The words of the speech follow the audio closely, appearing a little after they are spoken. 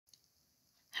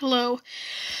Hello.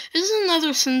 This is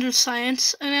another Cinder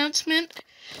Science announcement.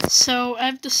 So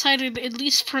I've decided, at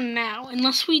least for now,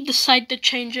 unless we decide to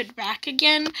change it back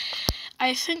again,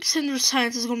 I think Cinder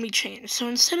Science is going to be changed. So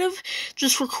instead of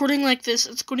just recording like this,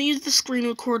 it's going to use the screen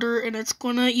recorder, and it's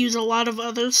going to use a lot of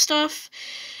other stuff.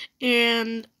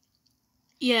 And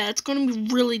yeah, it's going to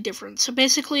be really different. So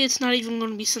basically, it's not even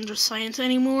going to be Cinder Science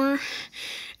anymore.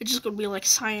 It's just going to be like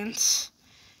science.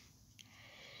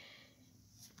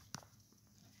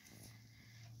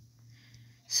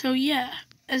 So yeah,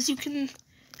 as you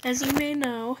may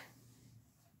know,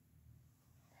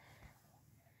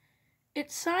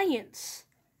 it's science,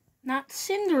 not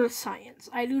Cinder Science.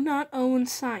 I do not own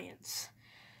science.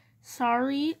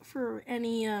 Sorry for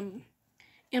any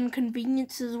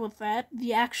inconveniences with that.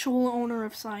 The actual owner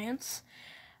of science,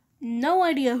 no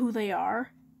idea who they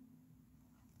are,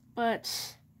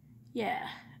 but yeah.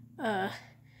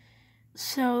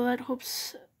 So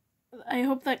I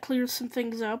hope that clears some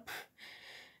things up.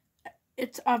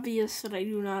 It's obvious that I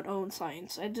do not own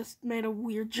science. I just made a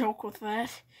weird joke with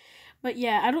that. But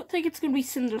yeah, I don't think it's going to be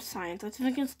Cinder Science. I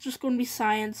think it's just going to be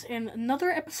science, and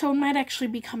another episode might actually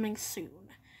be coming soon.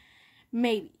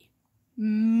 Maybe.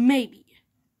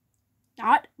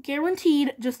 Not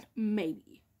guaranteed, just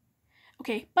maybe.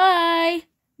 Okay, bye!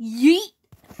 Yeet!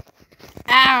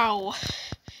 Ow.